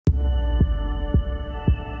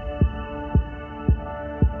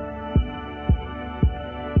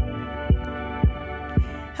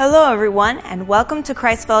Hello everyone, and welcome to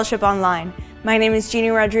Christ Fellowship Online. My name is Jeannie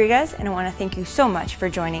Rodriguez, and I want to thank you so much for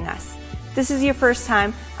joining us. If this is your first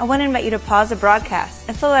time, I want to invite you to pause the broadcast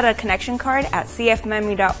and fill out a connection card at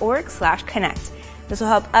cfmemory.org/connect. This will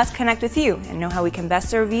help us connect with you and know how we can best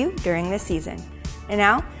serve you during this season. And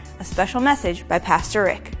now, a special message by Pastor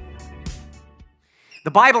Rick. The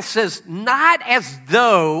Bible says, not as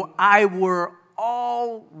though I were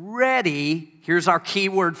already, here's our key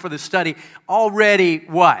word for the study, already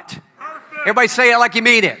what? Perfect. Everybody say it like you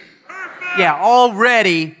mean it. Perfect. Yeah,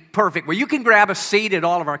 already perfect. Well, you can grab a seat at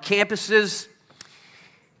all of our campuses.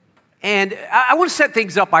 And I want to set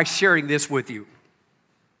things up by sharing this with you.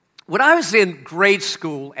 When I was in grade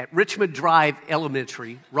school at Richmond Drive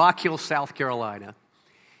Elementary, Rock Hill, South Carolina,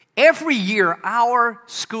 every year our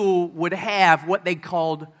school would have what they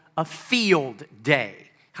called a field day.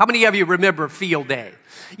 How many of you remember Field Day?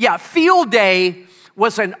 Yeah, Field Day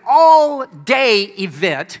was an all-day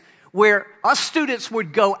event where us students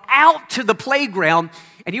would go out to the playground,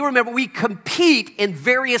 and you remember we compete in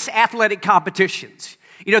various athletic competitions.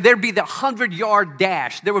 You know, there'd be the 100-yard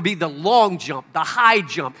dash, there would be the long jump, the high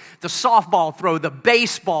jump, the softball throw, the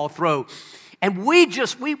baseball throw, and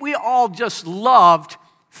we all just loved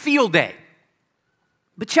Field Day.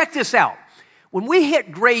 But check this out. When we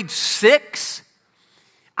hit grade 6,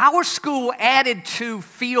 our school added to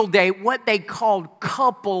Field Day what they called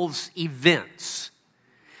couples events.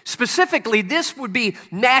 Specifically, this would be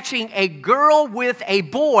matching a girl with a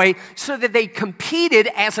boy so that they competed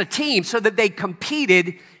as a team, so that they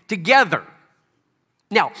competed together.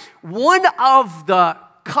 Now, one of the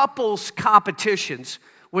couples competitions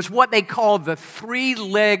was what they called the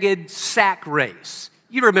three-legged sack race.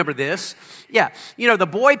 You remember this. Yeah, you know, the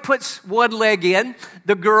boy puts one leg in,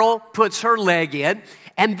 the girl puts her leg in,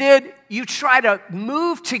 and then you try to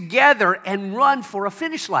move together and run for a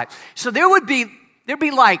finish line. So there'd be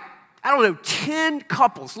like, 10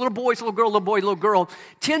 couples, little boys, little girl, little boy, little girl,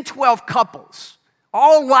 10, 12 couples,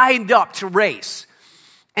 all lined up to race.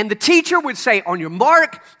 And the teacher would say, on your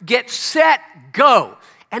mark, get set, go.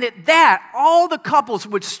 And at that, all the couples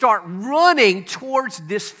would start running towards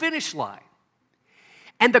this finish line.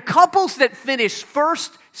 And the couples that finished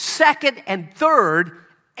first, second, and third,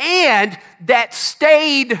 and that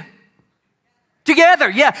stayed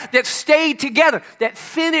together, that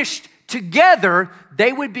finished together,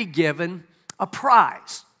 they would be given a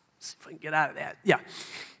prize. Let's see if I can get out of that.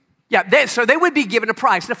 So they would be given a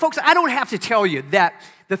prize. Now, folks, I don't have to tell you that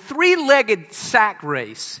the three-legged sack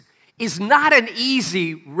race is not an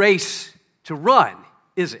easy race to run,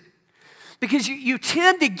 is it? Because you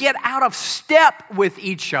tend to get out of step with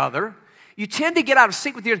each other. You tend to get out of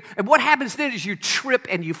sync with each other. And what happens then is you trip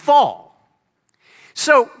and you fall.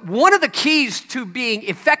 So one of the keys to being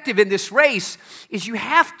effective in this race is you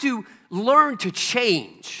have to learn to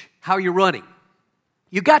change how you're running.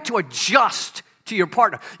 You got to adjust to your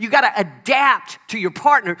partner. You got to adapt to your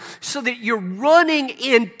partner so that you're running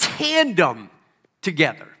in tandem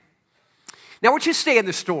together. Now, I want you to stay in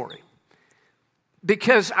the story,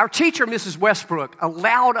 because our teacher, Mrs. Westbrook,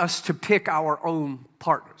 allowed us to pick our own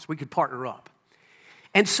partners. We could partner up.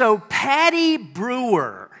 And so Patty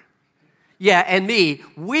Brewer, and me,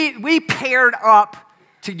 we paired up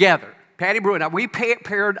together. Patty Brewer and I, we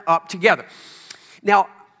paired up together. Now,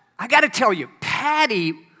 I got to tell you,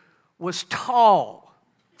 Patty was tall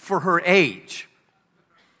for her age.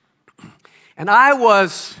 And I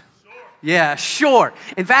was... short.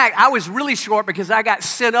 In fact, I was really short because I got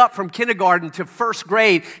sent up from kindergarten to first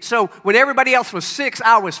grade. So when everybody else was 6,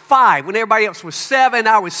 I was 5. When everybody else was 7,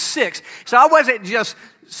 I was 6. So I wasn't just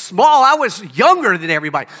small, I was younger than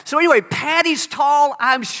everybody. So anyway, Patty's tall,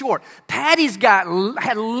 I'm short. Patty's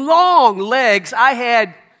had long legs. I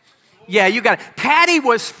had, you got it. Patty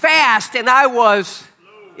was fast and I was,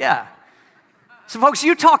 So folks,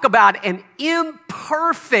 you talk about an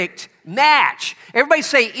imperfect match. Everybody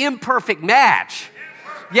say imperfect match.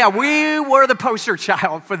 Yeah, we were the poster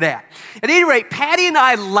child for that. At any rate, Patty and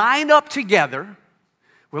I lined up together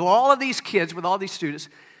with all of these kids, with all these students.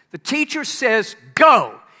 The teacher says,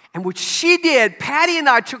 go. And what she did, Patty and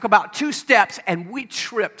I took about 2 steps and we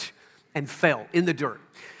tripped and fell in the dirt.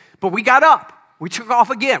 But we got up. We took off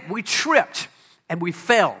again. We tripped and we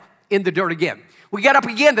fell in the dirt again. We got up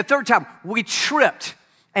again the third time. We tripped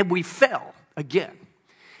and we fell again.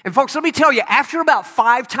 And folks, let me tell you, after about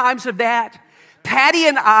 5 times of that, Patty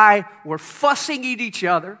and I were fussing at each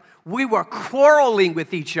other. We were quarreling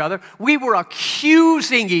with each other. We were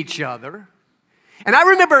accusing each other. And I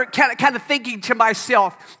remember kind of thinking to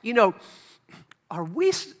myself, are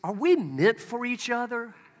we meant for each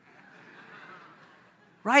other?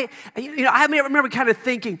 right? I remember kind of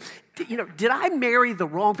thinking, did I marry the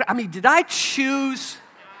wrong person? I mean, did I choose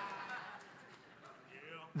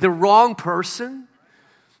the wrong person?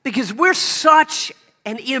 Because we're such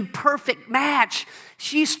an imperfect match.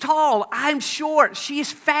 She's tall, I'm short.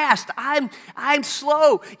 She's fast, I'm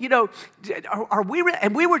slow.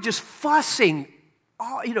 And we were just fussing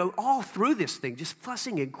all through this thing, just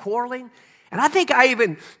fussing and quarreling. And I think I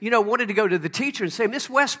even, wanted to go to the teacher and say, Miss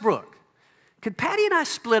Westbrook, could Patty and I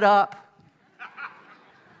split up?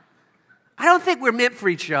 I don't think we're meant for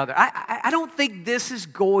each other. I don't think this is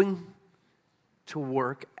going to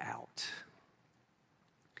work out.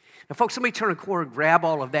 Now, folks, let me turn a corner, grab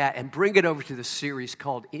all of that, and bring it over to the series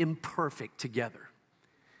called Imperfect Together.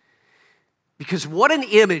 Because what an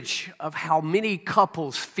image of how many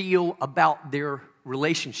couples feel about their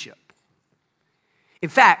relationship. In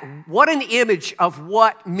fact, what an image of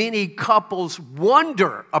what many couples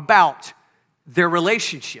wonder about their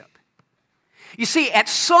relationship. You see, at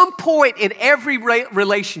some point in every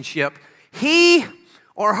relationship, he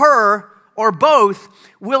or her or both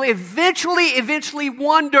will eventually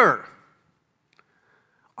wonder,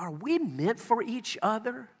 are we meant for each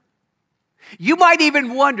other? You might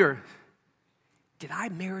even wonder, did I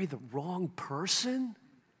marry the wrong person?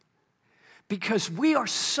 Because we are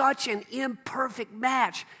such an imperfect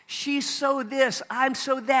match. She's so this, I'm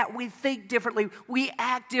so that. We think differently, we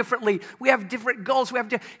act differently, we have different goals.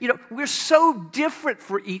 We're so different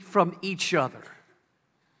from each other.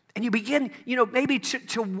 And you begin, maybe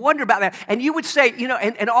to wonder about that. And you would say,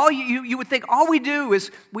 and all you would think, all we do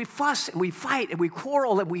is we fuss and we fight and we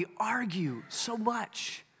quarrel and we argue so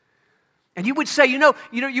much. And you would say,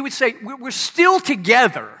 you would say, we're still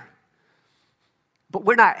together, but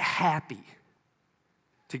we're not happy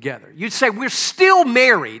together. You'd say, we're still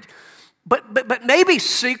married, but maybe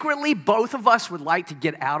secretly both of us would like to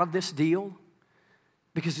get out of this deal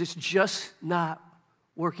because it's just not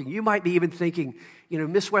working. You might be even thinking,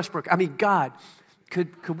 Miss Westbrook, God,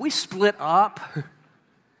 could we split up?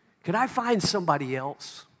 Could I find somebody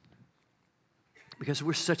else? Because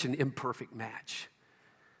we're such an imperfect match.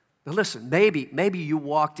 Now listen, maybe you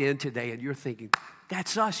walked in today and you're thinking,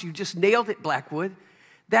 that's us. You just nailed it, Blackwood.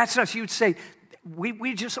 That's us. You'd say, we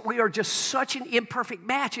are just such an imperfect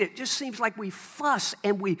match. It just seems like we fuss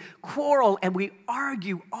and we quarrel and we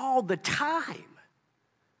argue all the time.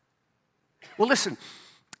 Well, listen,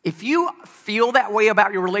 if you feel that way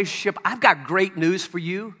about your relationship, I've got great news for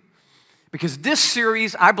you, because this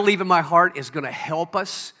series, I believe in my heart, is going to help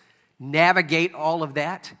us navigate all of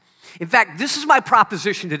that. In fact, this is my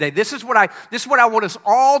proposition today. This is what I want us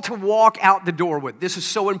all to walk out the door with. This is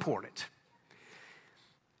so important.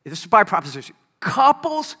 This is my proposition.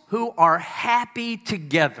 Couples who are happy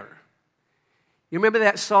together. You remember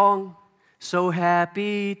that song? So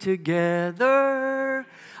happy together,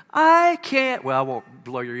 I won't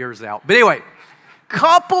blow your ears out. But anyway,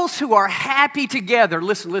 couples who are happy together,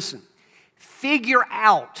 listen, figure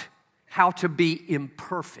out how to be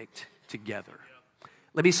imperfect together.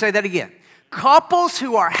 Let me say that again. Couples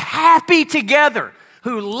who are happy together,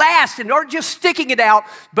 who last and aren't just sticking it out,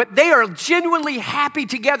 but they are genuinely happy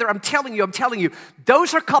together. I'm telling you,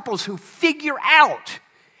 those are couples who figure out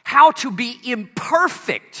how to be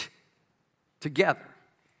imperfect together.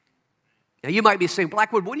 Now, you might be saying,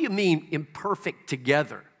 Blackwood, what do you mean imperfect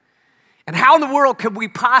together? And how in the world could we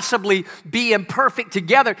possibly be imperfect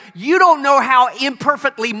together? You don't know how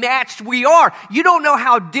imperfectly matched we are. You don't know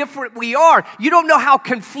how different we are. You don't know how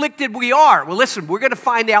conflicted we are. Well, listen, we're going to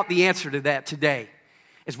find out the answer to that today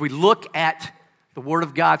as we look at the Word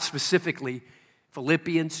of God, specifically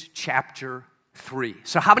Philippians chapter 3.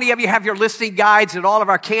 So how many of you have your listening guides at all of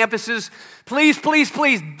our campuses? Please,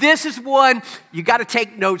 this is one you got to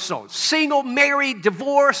take notes on. Single, married,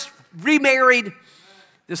 divorced, remarried,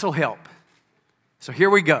 this will help. So here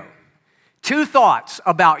we go. 2 thoughts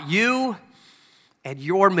about you and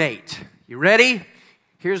your mate. You ready?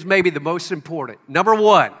 Here's maybe the most important. Number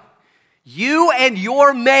 1, you and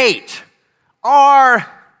your mate are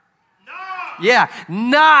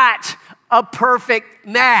not a perfect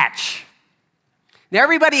match. Now,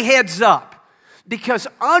 everybody heads up, because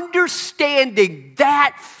understanding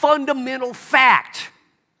that fundamental fact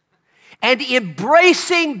and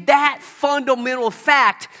embracing that fundamental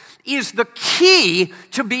fact is the key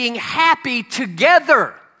to being happy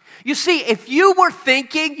together. You see, if you were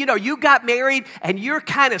thinking, you got married and you're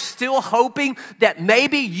kind of still hoping that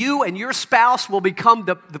maybe you and your spouse will become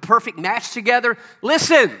the perfect match together,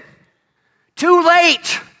 listen, too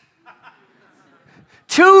late.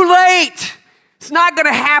 Too late. It's not going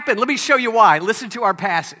to happen. Let me show you why. Listen to our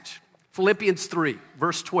passage. Philippians 3,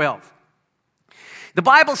 verse 12. The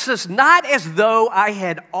Bible says, not as though I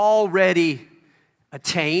had already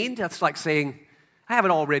attained. That's like saying, I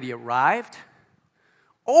haven't already arrived.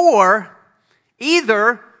 Or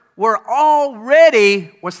either we're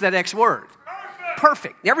already, what's that next word?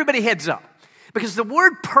 Perfect. Everybody heads up. Because the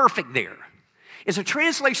word perfect there is a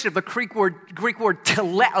translation of the Greek word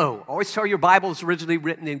teleo. Always tell your Bible is originally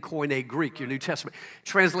written in Koine Greek, your New Testament,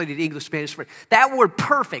 translated English, Spanish, French. That word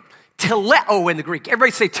perfect, teleo in the Greek.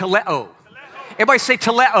 Everybody say teleo. Everybody say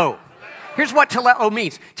teleo. Here's what teleo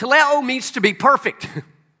means. Teleo means to be perfect.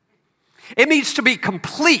 It means to be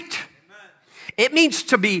complete. It means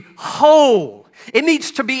to be whole. It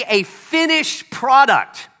means to be a finished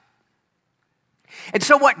product. And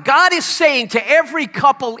so what God is saying to every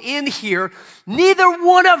couple in here, neither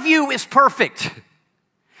one of you is perfect.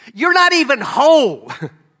 You're not even whole.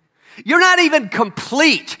 You're not even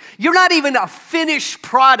complete. You're not even a finished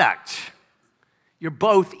product. You're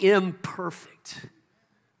both imperfect.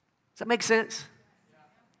 Does that make sense?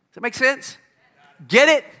 Does that make sense? Get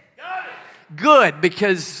it? Good,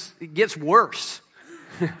 because it gets worse.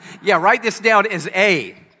 Yeah, write this down as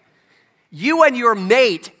A. You and your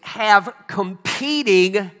mate have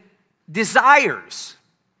competing desires.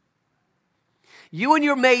 You and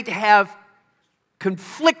your mate have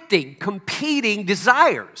conflicting, competing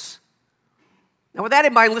desires. Now, with that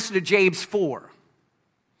in mind, listen to James 4.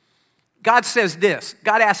 God says this.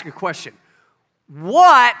 God asks a question.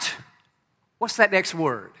 What's that next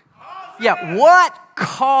word? Yeah, what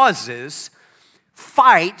causes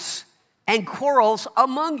fights and quarrels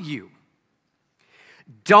among you?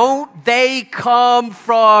 Don't they come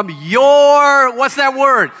from your, what's that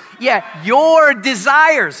word? Yeah, your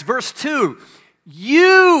desires. Verse 2,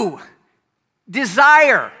 you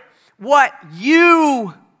desire what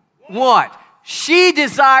you want. She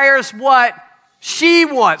desires what she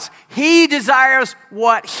wants. He desires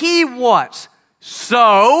what he wants.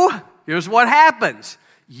 So, here's what happens.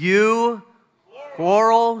 You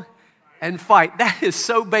quarrel and fight. That is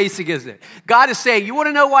so basic, isn't it? God is saying, you want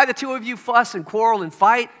to know why the two of you fuss and quarrel and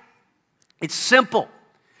fight? It's simple.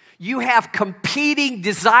 You have competing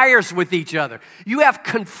desires with each other. You have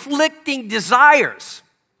conflicting desires.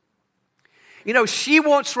 You know, she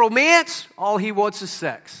wants romance, all he wants is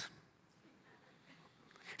sex.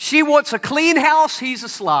 She wants a clean house, he's a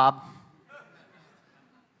slob.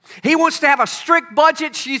 He wants to have a strict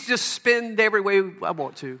budget, she's just spend every way I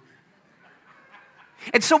want to.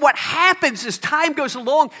 And so what happens as time goes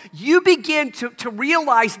along, you begin to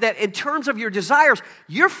realize that in terms of your desires,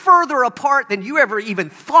 you're further apart than you ever even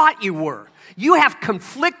thought you were. You have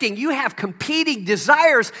conflicting, you have competing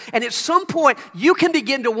desires, and at some point, you can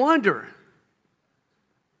begin to wonder,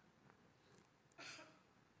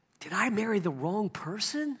 did I marry the wrong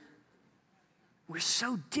person? We're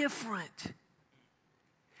so different.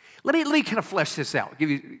 Let me kind of flesh this out, give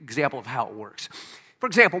you an example of how it works. For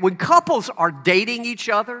example, when couples are dating each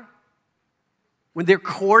other, when they're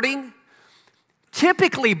courting,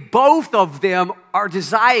 typically both of them are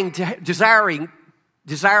desiring to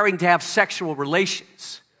have sexual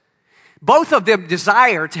relations. Both of them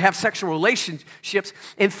desire to have sexual relationships.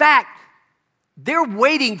 In fact, they're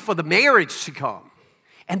waiting for the marriage to come.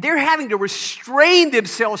 And they're having to restrain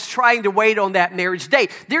themselves trying to wait on that marriage date.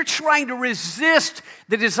 They're trying to resist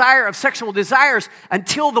the desire of sexual desires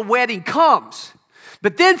until the wedding comes.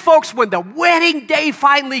 But then, folks, when the wedding day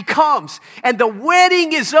finally comes and the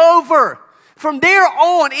wedding is over, from there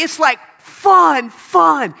on, it's like fun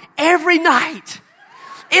every night.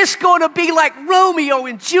 It's going to be like Romeo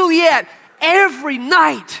and Juliet every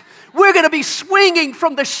night. We're going to be swinging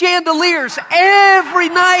from the chandeliers every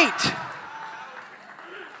night.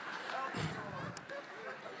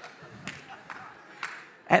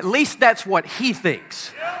 At least that's what he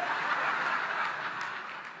thinks.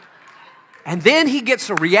 And then he gets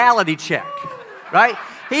a reality check, right?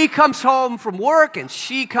 He comes home from work and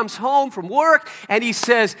she comes home from work and he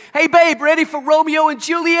says, hey babe, ready for Romeo and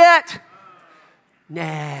Juliet?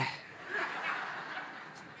 Nah.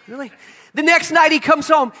 Really? The next night he comes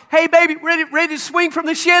home, hey baby, ready to swing from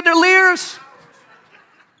the chandeliers?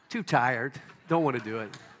 Too tired, don't want to do it.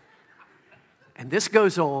 And this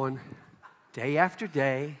goes on day after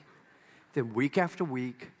day, then week after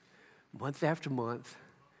week, month after month,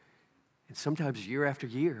 and sometimes year after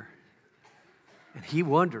year. And he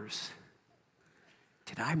wonders,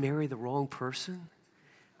 did I marry the wrong person?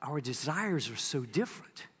 Our desires are so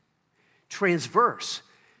different. Transverse.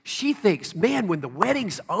 She thinks, man, when the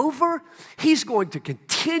wedding's over, he's going to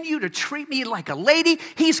continue to treat me like a lady.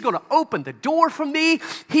 He's going to open the door for me.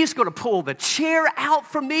 He's going to pull the chair out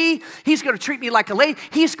for me. He's going to treat me like a lady.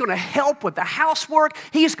 He's going to help with the housework.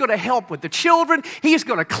 He's going to help with the children. He's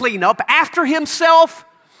going to clean up after himself.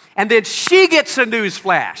 And then she gets a news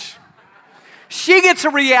flash. She gets a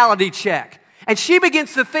reality check. And she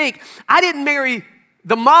begins to think, I didn't marry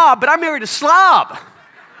the mob, but I married a slob.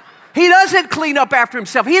 He doesn't clean up after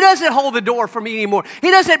himself. He doesn't hold the door for me anymore. He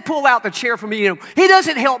doesn't pull out the chair for me anymore. He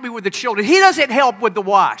doesn't help me with the children. He doesn't help with the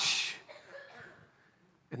wash.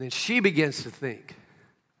 And then she begins to think,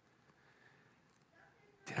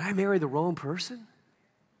 did I marry the wrong person?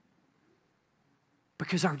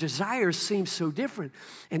 Because our desires seem so different.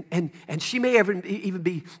 And she may even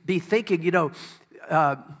be thinking,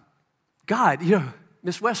 God,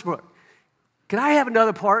 Miss Westbrook, can I have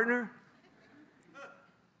another partner?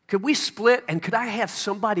 Could we split and could I have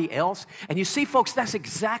somebody else? And you see, folks, that's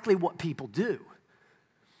exactly what people do.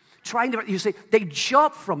 They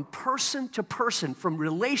jump from person to person, from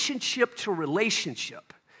relationship to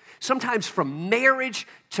relationship, sometimes from marriage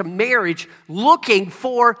to marriage, looking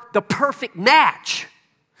for the perfect match.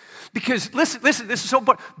 Because listen, this is so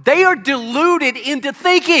important. They are deluded into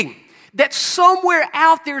thinking that somewhere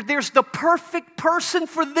out there, there's the perfect person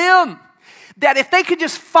for them. That if they could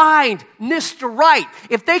just find Mr. Right,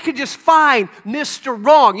 if they could just find Mr.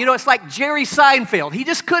 Wrong, it's like Jerry Seinfeld. He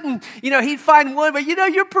just couldn't, he'd find one, but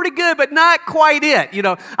you're pretty good, but not quite it.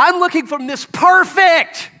 I'm looking for Miss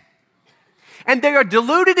Perfect. And they are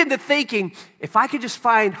deluded into thinking, if I could just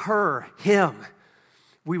find her, him,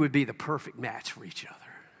 we would be the perfect match for each other.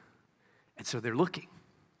 And so they're looking.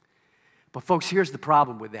 But folks, here's the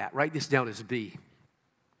problem with that. Write this down as B.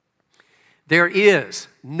 There is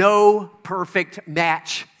no perfect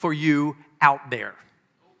match for you out there.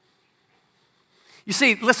 You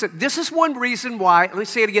see, listen, this is one reason why, let me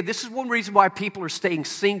say it again, this is one reason why people are staying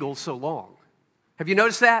single so long. Have you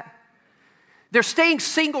noticed that? They're staying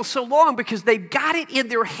single so long because they've got it in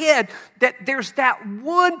their head that there's that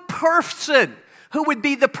one person who would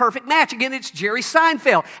be the perfect match. Again, it's Jerry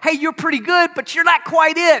Seinfeld. Hey, you're pretty good, but you're not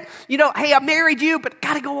quite it. Hey, I married you, but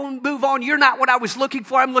got to go on and move on. You're not what I was looking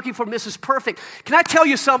for. I'm looking for Mrs. Perfect. Can I tell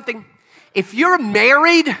you something? If you're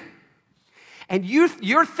married and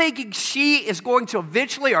you're thinking she is going to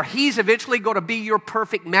eventually or he's eventually going to be your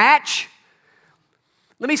perfect match,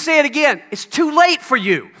 let me say it again. It's too late for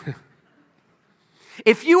you.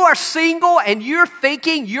 If you are single and you're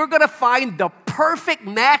thinking you're going to find the perfect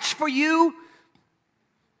match for you,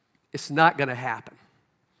 it's not going to happen.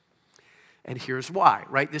 And here's why.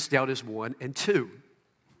 Write this down as 1 and 2.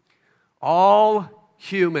 All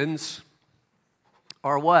humans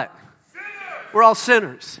are what? Sinners. We're all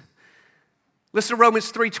sinners. Listen to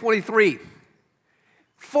Romans 3:23.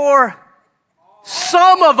 For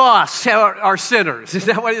some of us are sinners. Is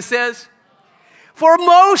that what it says? For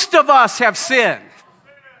most of us have sinned.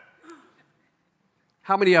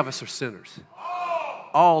 How many of us are sinners?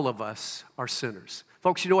 All of us are sinners.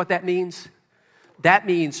 Folks, you know what that means? That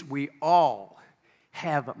means we all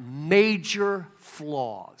have major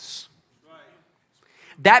flaws.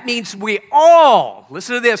 That means we all,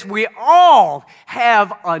 listen to this, we all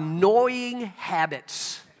have annoying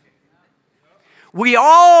habits. We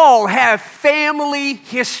all have family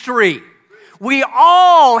history. We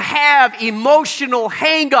all have emotional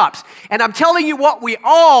hang-ups. And I'm telling you what we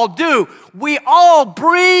all do. We all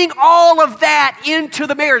bring all of that into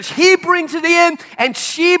the marriage. He brings it in and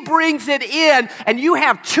she brings it in. And you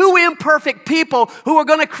have two imperfect people who are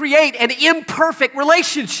going to create an imperfect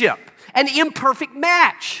relationship, an imperfect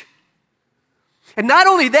match. And not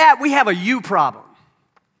only that, we have a you problem.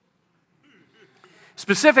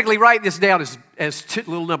 Specifically, write this down as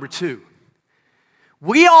little number 2.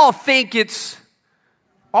 We all think it's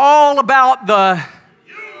all about the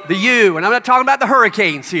you. And I'm not talking about the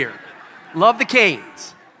Hurricanes here. Love the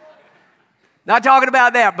Canes. Not talking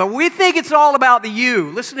about that. But we think it's all about the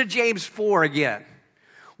you. Listen to James 4 again.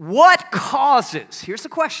 What causes, here's the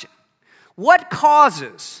question. What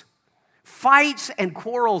causes fights and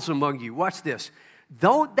quarrels among you? Watch this.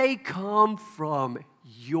 Don't they come from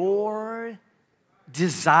your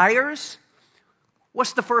desires?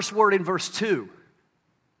 What's the first word in verse 2?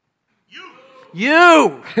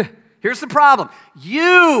 You. Here's the problem.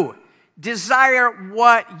 You desire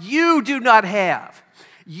what you do not have.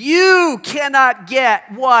 You cannot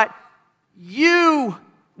get what you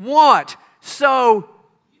want. So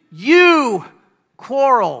you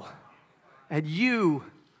quarrel and you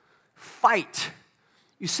fight.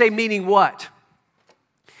 You say, meaning what?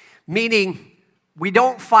 Meaning we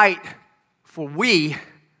don't fight for we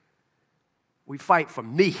We fight for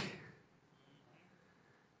me.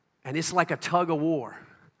 And it's like a tug of war.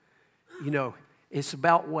 You know, it's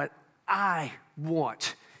about what I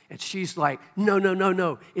want. And she's like,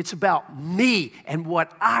 no. It's about me and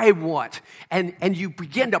what I want. And you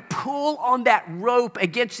begin to pull on that rope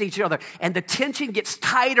against each other. And the tension gets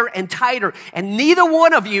tighter and tighter. And neither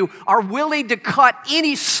one of you are willing to cut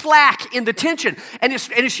any slack in the tension. And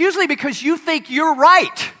it's usually because you think you're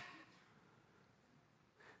right.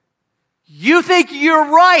 You think you're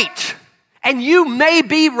right. And you may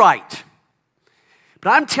be right.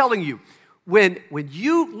 But I'm telling you, when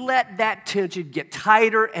you let that tension get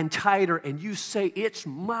tighter and tighter and you say, it's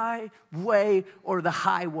my way or the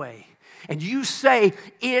highway, and you say,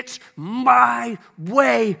 it's my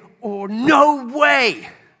way or no way,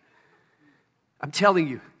 I'm telling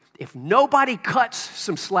you, if nobody cuts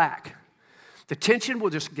some slack, the tension will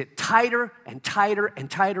just get tighter and tighter and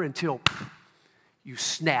tighter until you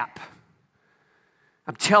snap.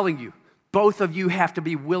 I'm telling you, both of you have to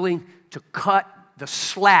be willing to cut the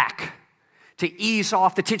slack to ease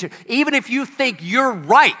off the tension. Even if you think you're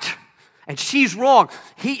right and she's wrong,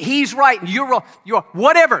 he's right and you're wrong,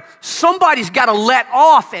 whatever, somebody's got to let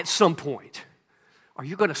off at some point or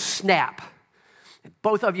you're going to snap. And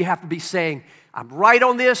both of you have to be saying, I'm right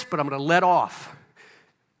on this, but I'm going to let off.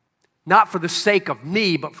 Not for the sake of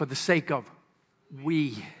me, but for the sake of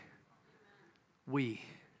we.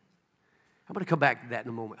 I'm going to come back to that in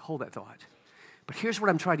a moment. Hold that thought. But here's what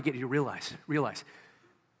I'm trying to get you to realize.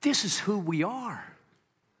 This is who we are.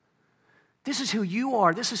 This is who you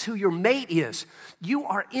are. This is who your mate is. You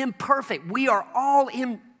are imperfect. We are all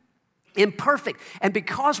imperfect. And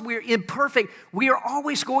because we're imperfect, we are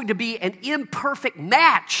always going to be an imperfect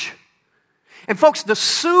match. And folks, the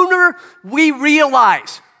sooner we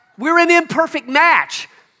realize we're an imperfect match,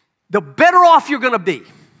 the better off you're going to be.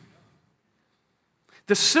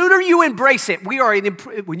 The sooner you embrace it,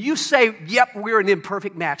 when you say, yep, we're an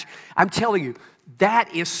imperfect match, I'm telling you,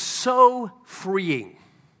 that is so freeing.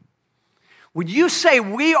 When you say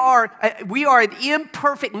we are an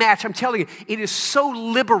imperfect match, I'm telling you, it is so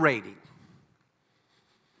liberating.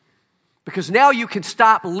 Because now you can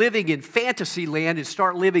stop living in fantasy land and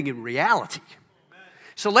start living in reality.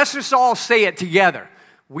 So let's just all say it together.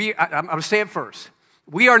 I'm going to say it first.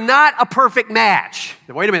 We are not a perfect match.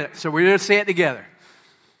 Now, wait a minute. So we're going to say it together.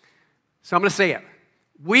 So I'm going to say it.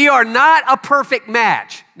 We are not a perfect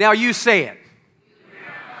match. Now you say it.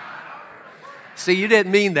 See, you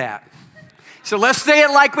didn't mean that. So let's say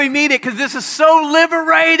it like we mean it because this is so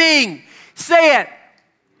liberating. Say it.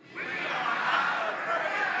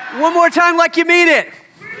 One more time like you mean it.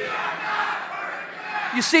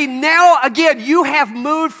 You see, now again, you have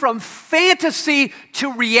moved from fantasy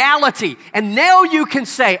to reality. And now you can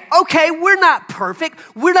say, okay, we're not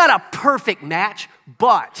perfect. We're not a perfect match,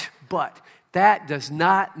 but that does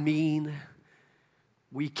not mean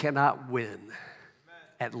we cannot win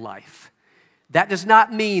at life. That does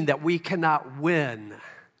not mean that we cannot win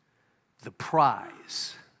the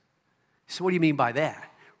prize. So what do you mean by that?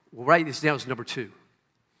 Well, write this down as number 2.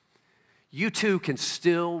 You too can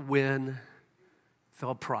still win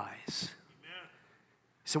the prize.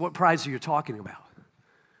 So what prize are you talking about?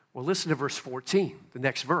 Well, listen to verse 14, the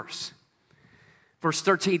next verse. Verse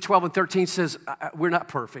 13, 12 and 13 says, we're not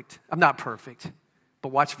perfect. I'm not perfect. But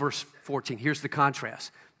watch verse 14. Here's the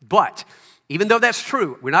contrast. But even though that's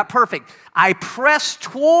true, we're not perfect, I press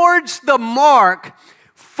towards the mark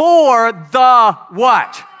for the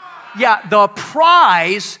what? Yeah, the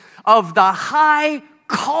prize of the high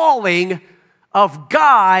calling of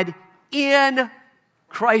God in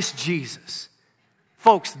Christ Jesus.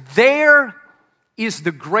 Folks, there is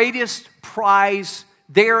the greatest prize.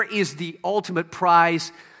 There is the ultimate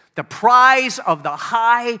prize. The prize of the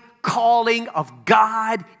high calling of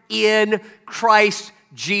God in Christ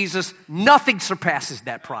Jesus. Nothing surpasses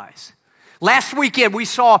that prize. Last weekend we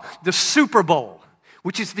saw the Super Bowl,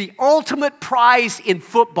 which is the ultimate prize in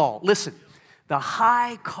football. Listen, the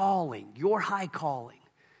high calling, your high calling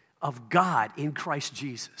of God in Christ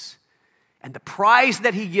Jesus. And the prize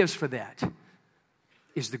that he gives for that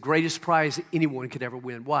is the greatest prize anyone could ever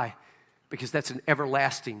win. Why? Because that's an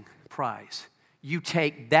everlasting prize. You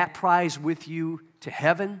take that prize with you to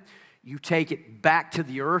heaven. You take it back to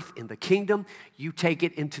the earth in the kingdom. You take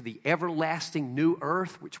it into the everlasting new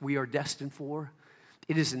earth, which we are destined for.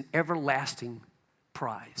 It is an everlasting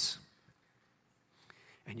prize.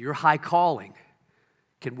 And your high calling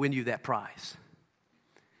can win you that prize.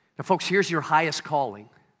 Now, folks, here's your highest calling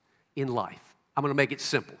in life. I'm going to make it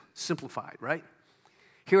simple, simplified, right?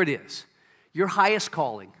 Here it is. Your highest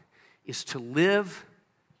calling is to live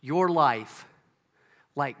your life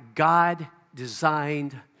like God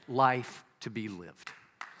designed life to be lived.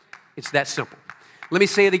 It's that simple. Let me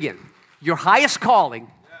say it again. Your highest calling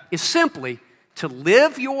is simply to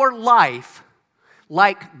live your life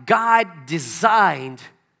like God designed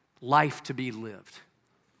life to be lived.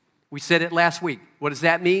 We said it last week. What does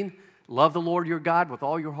that mean? Love the Lord your God with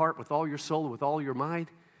all your heart, with all your soul, with all your mind,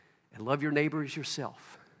 and love your neighbor as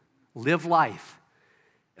yourself. Live life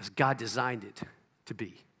as God designed it to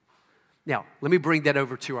be. Now, let me bring that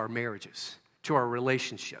over to our marriages, to our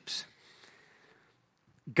relationships.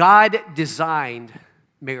 God designed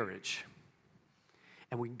marriage.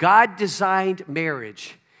 And when God designed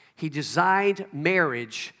marriage, He designed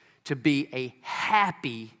marriage to be a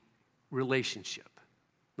happy relationship.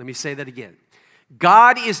 Let me say that again.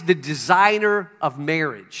 God is the designer of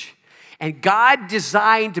marriage. And God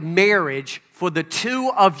designed marriage for the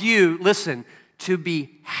two of you, listen, to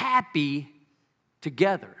be happy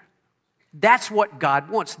together. That's what God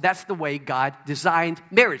wants. That's the way God designed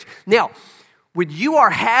marriage. Now, when you are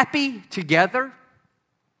happy together,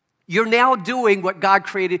 you're now doing what God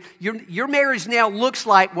created. Your marriage now looks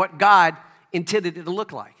like what God intended it to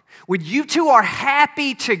look like. When you two are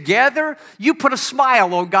happy together, you put a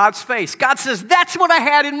smile on God's face. God says, that's what I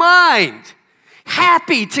had in mind.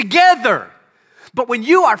 Happy together. But when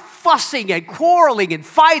you are fussing and quarreling and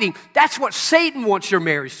fighting, that's what Satan wants your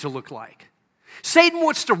marriage to look like. Satan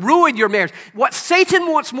wants to ruin your marriage. What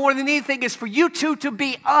Satan wants more than anything is for you two to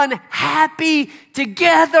be unhappy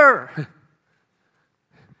together.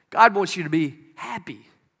 God wants you to be happy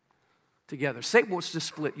together. Satan wants to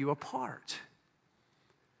split you apart.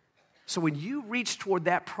 So when you reach toward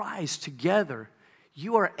that prize together,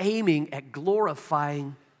 you are aiming at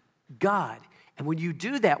glorifying God. And when you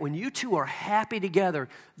do that, when you two are happy together,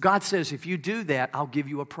 God says, if you do that, I'll give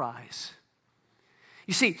you a prize.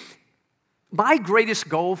 You see, my greatest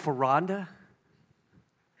goal for Rhonda,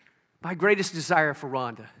 my greatest desire for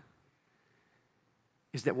Rhonda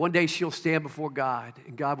is that one day she'll stand before God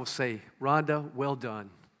and God will say, Rhonda, well done,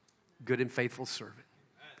 good and faithful servant.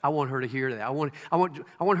 I want her to hear that. I want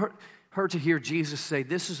her to hear Jesus say,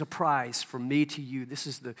 this is a prize from me to you. This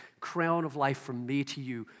is the crown of life from me to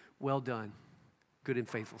you. Well done, good and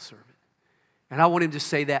faithful servant. And I want him to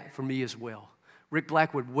say that for me as well. Rick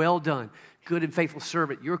Blackwood, well done, good and faithful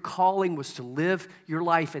servant. Your calling was to live your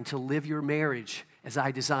life and to live your marriage as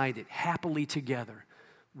I designed it, happily together.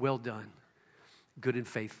 Well done, good and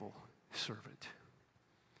faithful servant.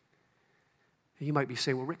 And you might be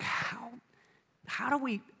saying, well, Rick, how do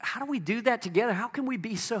we do that together? How can we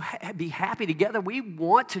be be happy together? We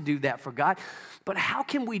want to do that for God, but how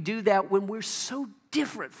can we do that when we're so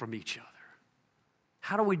different from each other?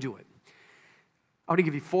 How do we do it? I want to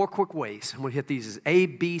give you 4 quick ways. I'm going to hit these as A,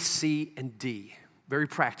 B, C, and D. Very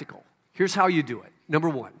practical. Here's how you do it. Number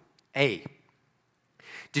 1, A,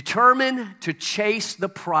 determine to chase the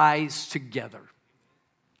prize together.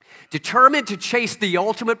 Determine to chase the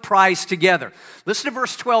ultimate prize together. Listen to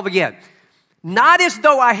verse 12 again. Not as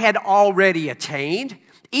though I had already attained.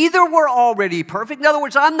 Either we're already perfect. In other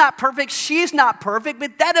words, I'm not perfect, she's not perfect,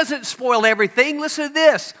 but that doesn't spoil everything. Listen to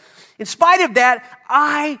this. In spite of that,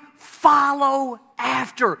 I follow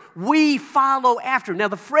after. We follow after. Now,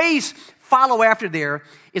 the phrase follow after there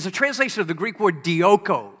is a translation of the Greek word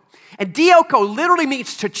dioko. And dioko literally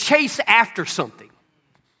means to chase after something.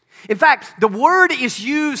 In fact, the word is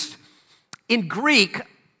used in Greek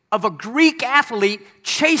of a Greek athlete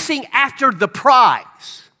chasing after the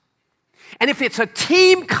prize. And if it's a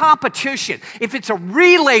team competition, if it's a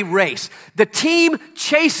relay race, the team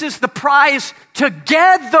chases the prize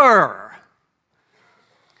together.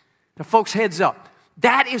 Now, folks, heads up.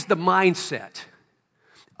 That is the mindset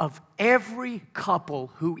of every couple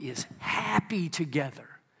who is happy together.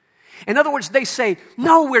 In other words, they say,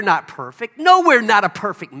 no, we're not perfect. No, we're not a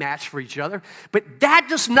perfect match for each other. But that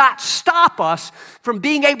does not stop us from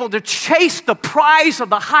being able to chase the prize of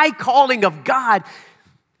the high calling of God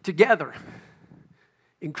together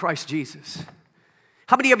in Christ Jesus.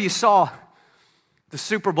 How many of you saw the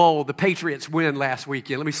Super Bowl, the Patriots win last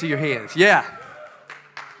weekend? Let me see your hands. Yeah.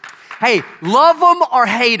 Hey, love them or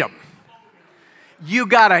hate them, you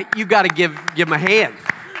gotta give them a hand.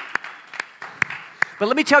 But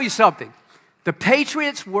let me tell you something. The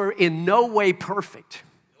Patriots were in no way perfect.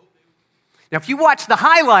 Now, if you watch the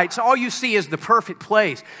highlights, all you see is the perfect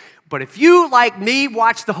plays. But if you, like me,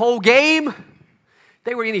 watch the whole game,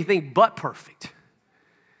 they were anything but perfect.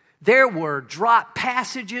 There were drop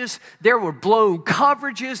passages. There were blown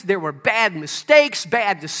coverages. There were bad mistakes,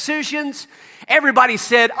 bad decisions. Everybody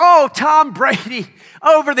said, oh, Tom Brady,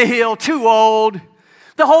 over the hill, too old.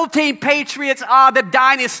 The whole team, Patriots, the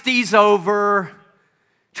dynasty's over.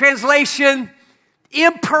 Translation,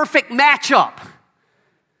 imperfect matchup.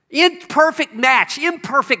 Imperfect match,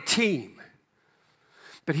 imperfect team.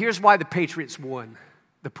 But here's why the Patriots won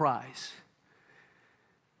the prize.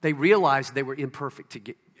 They realized they were imperfect.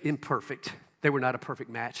 They were not a perfect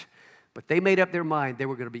match. But they made up their mind they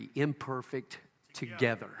were going to be imperfect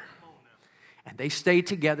together. And they stayed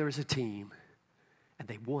together as a team, and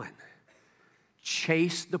they won.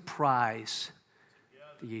 Chase the prize,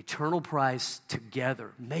 the eternal prize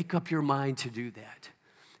together. Make up your mind to do that.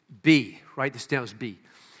 B, write this down as B.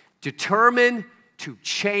 Determine to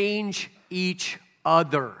change each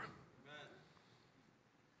other.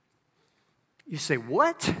 You say,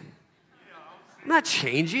 what? I'm not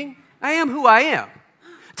changing. I am who I am.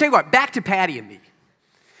 I'll tell you what, back to Patty and me.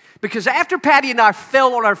 Because after Patty and I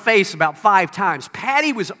fell on our face about 5 times,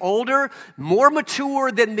 Patty was older, more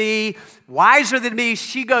mature than me, wiser than me.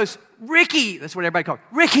 She goes, Ricky, that's what everybody calls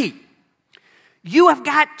it, Ricky, you have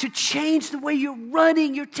got to change the way you're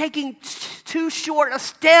running. You're taking too short of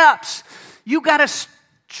steps. You got to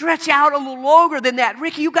stretch out a little longer than that.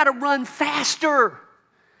 Ricky, you got to run faster.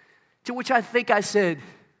 To which I think I said,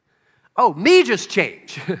 oh, me just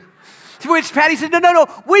change. To which Patty said, no,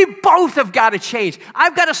 we both have got to change. I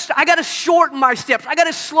got to shorten my steps. I got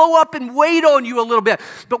to slow up and wait on you a little bit.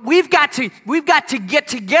 But we've got to get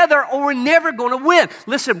together or we're never going to win.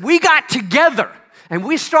 Listen, we got together and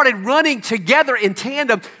we started running together in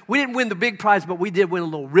tandem. We didn't win the big prize, but we did win a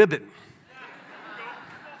little ribbon.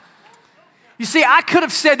 You see, I could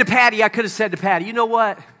have said to Patty, you know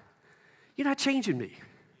what? You're not changing me.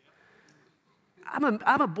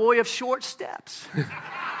 I'm a boy of short steps.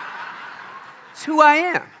 It's who I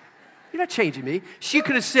am. You're not changing me. She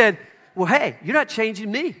could have said, well, hey, you're not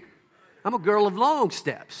changing me. I'm a girl of long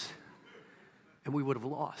steps. And we would have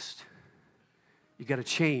lost. You got to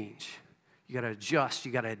change. You got to adjust.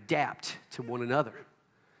 You got to adapt to one another.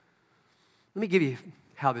 Let me give you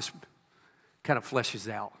how this kind of fleshes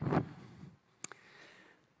out.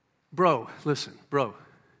 Bro, listen, bro.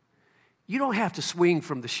 You don't have to swing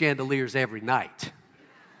from the chandeliers every night.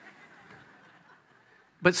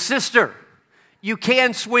 But sister, you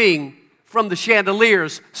can swing from the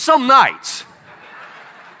chandeliers some nights.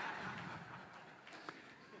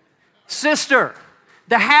 Sister,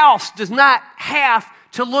 the house does not have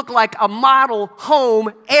to look like a model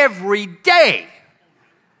home every day.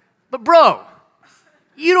 But bro,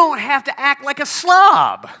 you don't have to act like a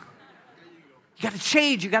slob. You got to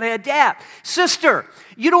change. You got to adapt. Sister,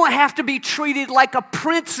 you don't have to be treated like a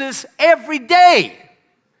princess every day.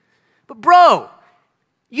 But bro,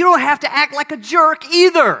 you don't have to act like a jerk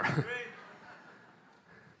either.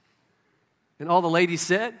 And all the ladies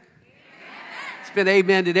said? It's been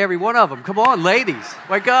amen to every one of them. Come on, ladies,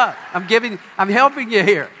 wake up. I'm helping you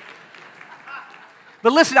here.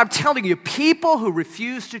 But listen, I'm telling you, people who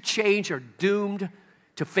refuse to change are doomed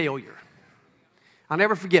to failure. I'll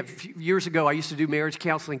never forget, a few years ago, I used to do marriage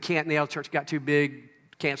counseling. Canton, the church got too big,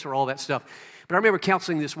 cancer, all that stuff. But I remember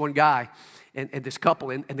counseling this one guy and this couple,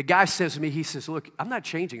 and the guy says to me, he says, look, I'm not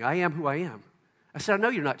changing. I am who I am. I said, I know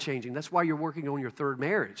you're not changing. That's why you're working on your 3rd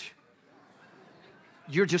marriage.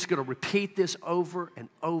 You're just going to repeat this over and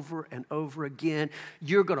over and over again.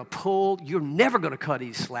 You're going to pull. You're never going to cut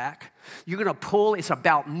any slack. You're going to pull. It's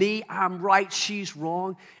about me. I'm right. She's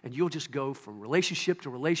wrong. And you'll just go from relationship to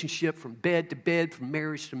relationship, from bed to bed, from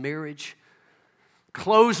marriage to marriage.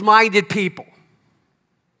 Close-minded people.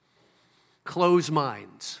 Close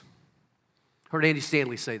minds. Heard Andy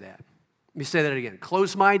Stanley say that. Let me say that again.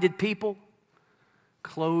 Close-minded people.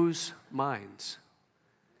 Close minds.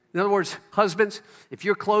 In other words, husbands, if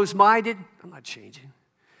you're closed-minded, I'm not changing.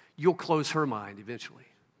 You'll close her mind eventually.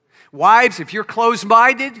 Wives, if you're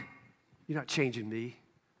closed-minded, you're not changing me.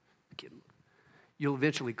 You'll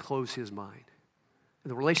eventually close his mind.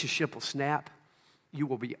 And the relationship will snap. You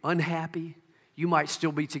will be unhappy. You might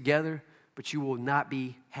still be together, but you will not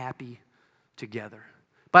be happy together.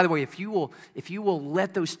 By the way, if you will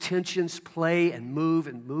let those tensions play and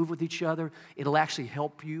move with each other, it'll actually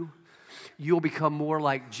help you. You'll become more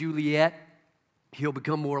like Juliet. He'll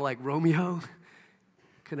become more like Romeo.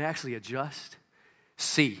 Can actually adjust.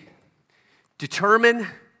 C, determine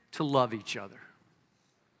to love each other.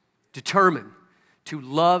 Determine to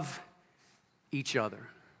love each other.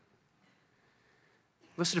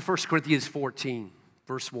 Listen to 1 Corinthians 14,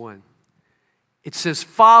 verse 1. It says,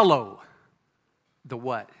 follow the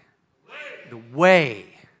what? The way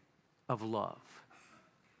of love.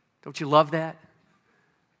 Don't you love that?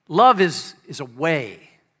 Love is a way.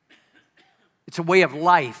 It's a way of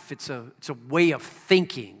life. It's a way of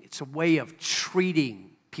thinking. It's a way of treating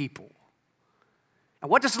people.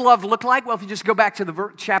 And what does love look like? Well, if you just go back to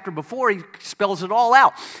the chapter before, he spells it all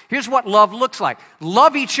out. Here's what love looks like.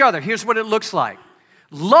 Love each other. Here's what it looks like.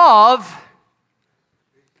 Love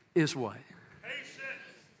is what?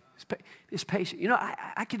 It's patient. You know,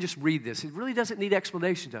 I can just read this. It really doesn't need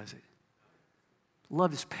explanation, does it?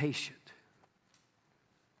 Love is patient.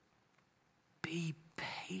 Be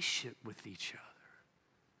patient with each other.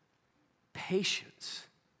 Patience.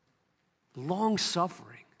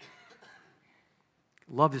 Long-suffering.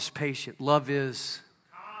 Love is patient. Love is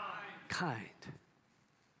kind.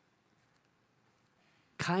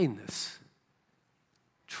 Kindness.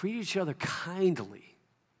 Treat each other kindly.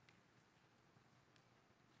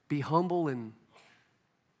 Be humble and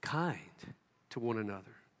kind to one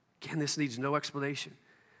another. Again, this needs no explanation.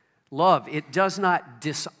 Love, it does not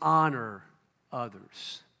dishonor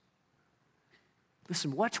others.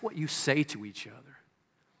 Listen, watch what you say to each other.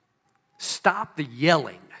 Stop the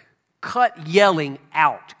yelling. Cut yelling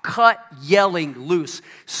out. Cut yelling loose.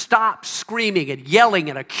 Stop screaming and yelling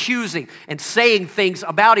and accusing and saying things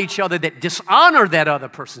about each other that dishonor that other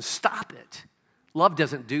person. Stop it. Love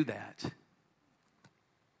doesn't do that.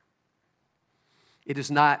 It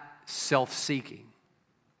is not self-seeking.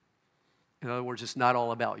 In other words, it's not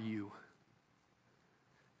all about you.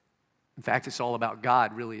 In fact, it's all about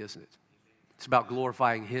God, really, isn't it? It's about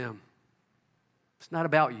glorifying Him. It's not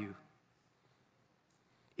about you.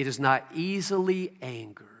 It is not easily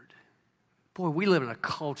angered. Boy, we live in a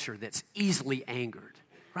culture that's easily angered,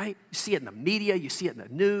 right? You see it in the media, you see it in the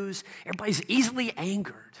news. Everybody's easily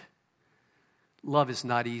angered. Love is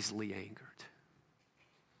not easily angered.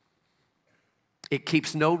 It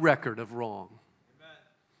keeps no record of wrong. Amen.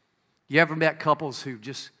 You ever met couples who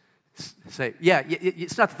just say, yeah,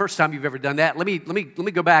 it's not the first time you've ever done that. Let me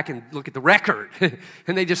go back and look at the record.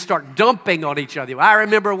 And they just start dumping on each other. I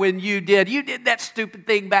remember when you did that stupid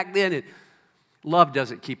thing back then. And love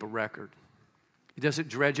doesn't keep a record. It doesn't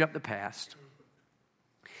dredge up the past.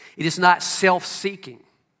 It is not self-seeking.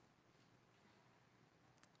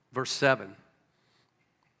 Verse 7.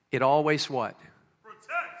 It always what?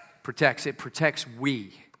 Protects. It protects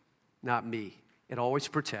we, not me. It always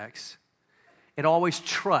protects. It always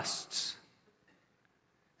trusts.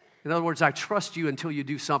 In other words, I trust you until you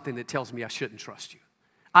do something that tells me I shouldn't trust you.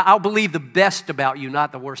 I'll believe the best about you,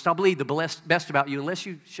 not the worst. I'll believe the best about you unless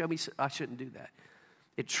you show me I shouldn't do that.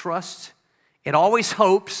 It trusts. It always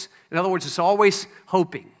hopes. In other words, it's always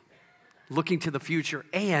hoping, looking to the future.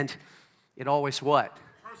 And it always what?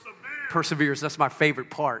 Perseveres. That's my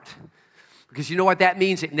favorite part. Because you know what that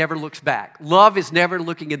means? It never looks back. Love is never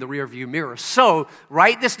looking in the rearview mirror. So,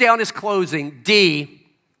 write this down as closing. D,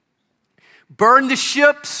 burn the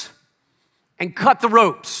ships and cut the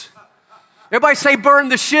ropes. Everybody say burn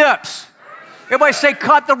the ships. Everybody say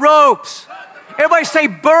cut the ropes. Everybody say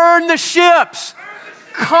burn the ships.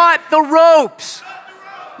 Cut the ropes.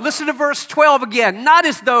 Listen to verse 12 again. Not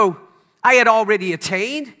as though I had already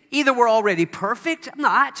attained. Either we're already perfect. I'm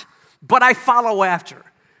not. But I follow after.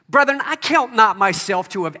 Brethren, I count not myself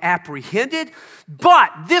to have apprehended,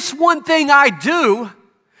 but this one thing I do,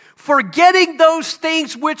 forgetting those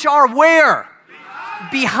things which are where?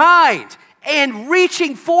 Behind. And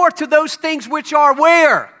reaching forth to those things which are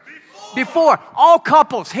where? Before. All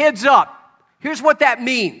couples, heads up. Here's what that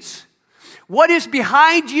means. What is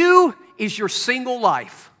behind you is your single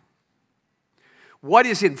life. What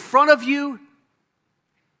is in front of you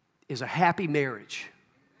is a happy marriage.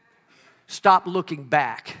 Stop looking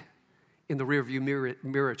back in the rearview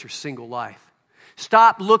mirror at your single life.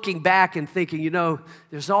 Stop looking back and thinking,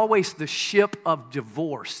 there's always the ship of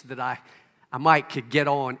divorce that I might could get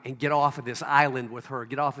on and get off of this island with her,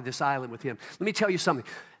 get off of this island with him. Let me tell you something.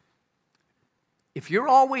 If you're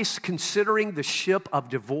always considering the ship of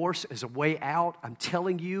divorce as a way out, I'm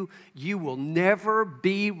telling you, you will never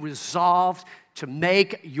be resolved to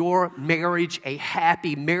make your marriage a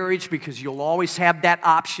happy marriage because you'll always have that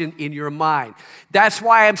option in your mind. That's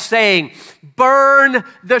why I'm saying, burn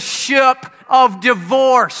the ship of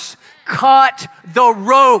divorce. Cut the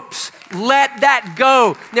ropes. Let that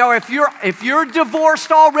go. Now, if you're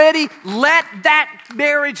divorced already, let that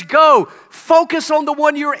marriage go. Focus on the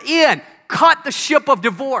one you're in. Cut the ship of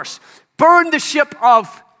divorce. Burn the ship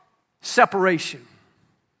of separation.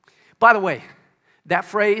 By the way, that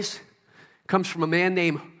phrase comes from a man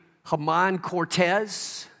named Herman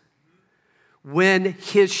Cortez. When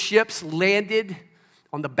his ships landed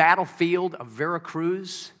on the battlefield of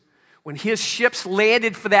Veracruz, when his ships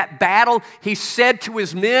landed for that battle, he said to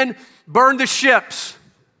his men, burn the ships,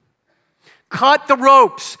 cut the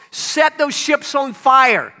ropes, set those ships on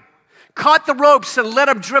fire. Cut the ropes and let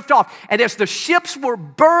them drift off. And as the ships were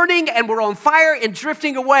burning and were on fire and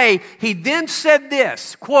drifting away, he then said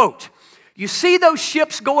this, quote, you see those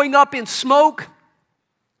ships going up in smoke?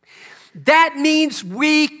 That means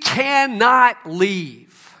we cannot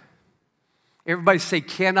leave. Everybody say,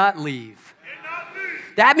 cannot leave.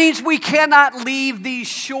 That means we cannot leave these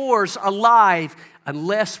shores alive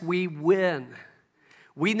unless we win.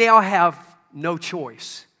 We now have no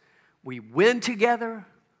choice. We win together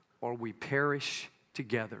or we perish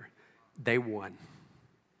together. They won.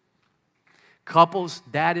 Couples,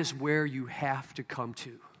 that is where you have to come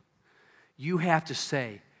to. You have to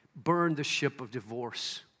say, burn the ship of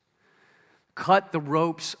divorce. Cut the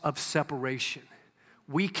ropes of separation.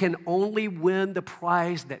 We can only win the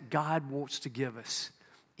prize that God wants to give us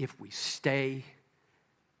if we stay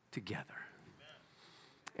together.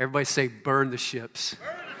 Everybody say, burn the ships.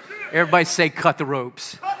 Everybody say, cut the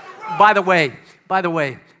ropes. By the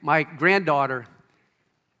way, my granddaughter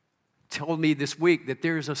told me this week that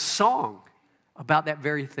there's a song about that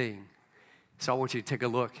very thing. So I want you to take a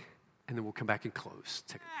look, and then we'll come back and close.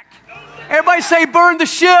 Everybody say, burn the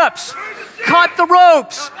ships, cut the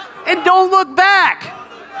ropes, and don't look back.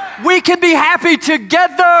 We can be happy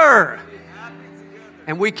together,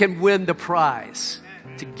 and we can win the prize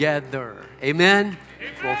together. Amen?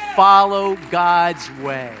 We'll follow God's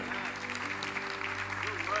way.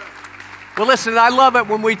 Well, listen, I love it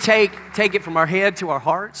when we take it from our head to our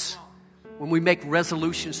hearts, when we make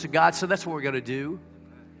resolutions to God. So that's what we're going to do.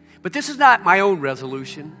 But this is not my own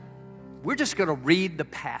resolution. We're just going to read the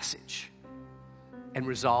passage and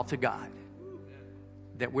resolve to God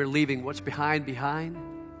that we're leaving what's behind,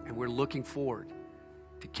 and we're looking forward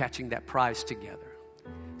to catching that prize together.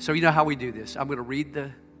 So you know how we do this. I'm going to read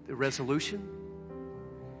the resolution.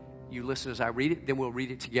 You listen as I read it. Then we'll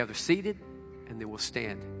read it together seated, and then we'll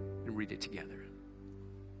stand and read it together.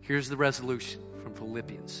 Here's the resolution from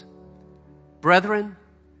Philippians. Brethren,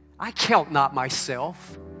 I count not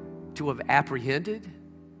myself to have apprehended,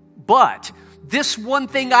 but this one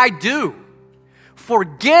thing I do,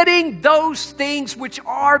 forgetting those things which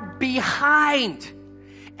are behind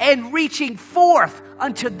and reaching forth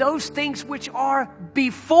unto those things which are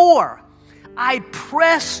before, I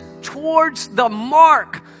press towards the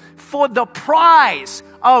mark for the prize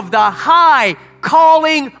of the high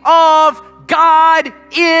calling of God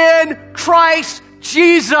in Christ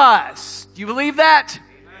Jesus. Do you believe that?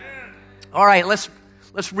 Amen. All right, let's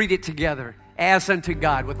read it together. As unto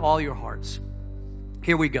God with all your hearts.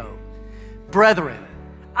 Here we go. Brethren,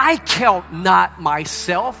 I count not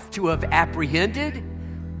myself to have apprehended,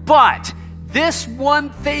 but this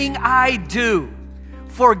one thing I do,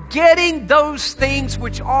 forgetting those things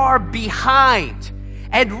which are behind,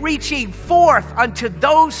 and reaching forth unto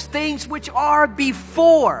those things which are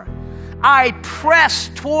before, I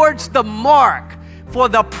press towards the mark for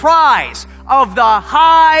the prize of the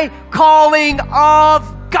high calling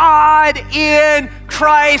of God in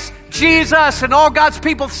Christ Jesus. And all God's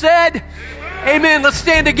people said, amen. Let's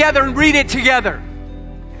stand together and read it together.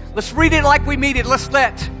 Let's read it like we mean it. Let's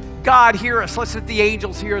let God hear us. Let's let the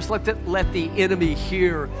angels hear us. Let the enemy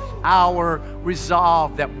hear our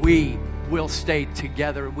resolve that we will stay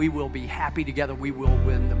together. We will be happy together. We will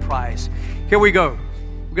win the prize. Here we go.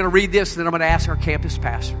 We're going to read this, and then I'm going to ask our campus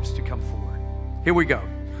pastors to come forward. Here we go.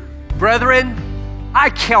 Brethren,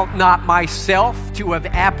 I count not myself to have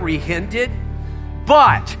apprehended,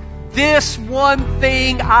 but this one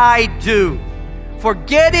thing I do,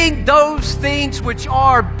 forgetting those things which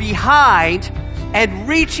are behind and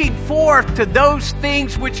reaching forth to those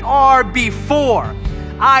things which are before,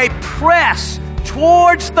 I press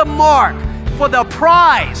towards the mark for the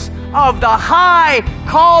prize of the high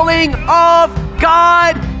calling of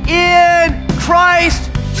God in Christ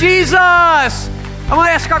Jesus. I'm going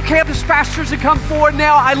to ask our campus pastors to come forward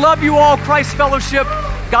now. I love you all, Christ Fellowship.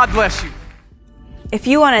 God bless you. If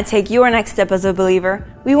you want to take your next step as a believer,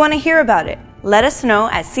 we want to hear about it. Let us know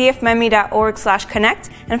at cfmemi.org/connect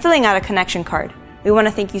and filling out a connection card. We want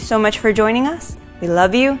to thank you so much for joining us. We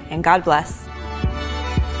love you, and God bless.